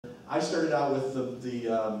I started out with the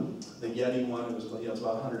Yeti one. It was, it's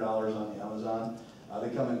about $100 on Amazon. They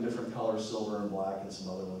come in different colors, silver and black, and some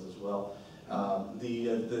other ones as well.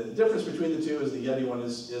 The difference between the two is the Yeti one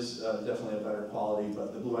is definitely a better quality,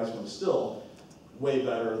 but the Blue X one is still way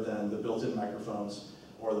better than the built-in microphones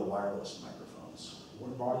or the wireless microphones.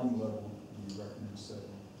 What volume level do you recommend setting?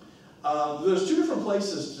 There's two different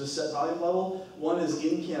places to set volume level. One is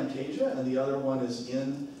in Camtasia, and the other one is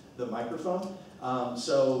in the microphone.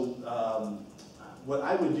 What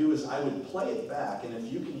I would do is I would play it back, and if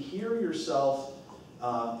you can hear yourself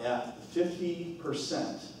at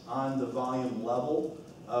 50% on the volume level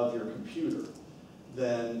of your computer,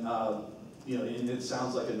 then and it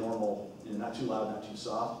sounds like a normal, not too loud, not too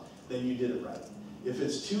soft, then you did it right. If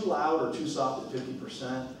it's too loud or too soft at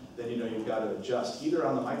 50%, then you've got to adjust either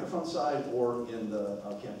on the microphone side or in the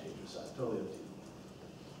Camtasia side. Totally up to you.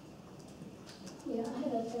 Yeah, I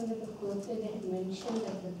had attended the course where they had mentioned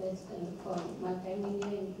that the best for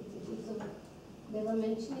multimedia and PCC. So they were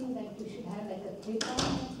mentioning that you should have like a 3-pound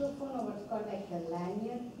microphone or what's called like the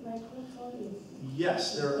lanyard microphone.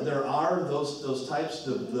 Yes, there are those types.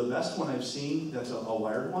 The best one I've seen that's a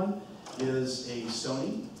wired one is a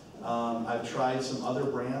Sony. I've tried some other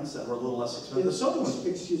brands that were a little less expensive. The Sony one.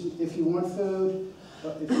 Excuse me, if you want food,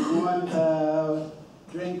 if you want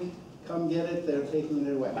drink, come get it. They're taking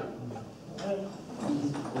it away.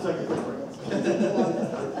 We'll take a quick break.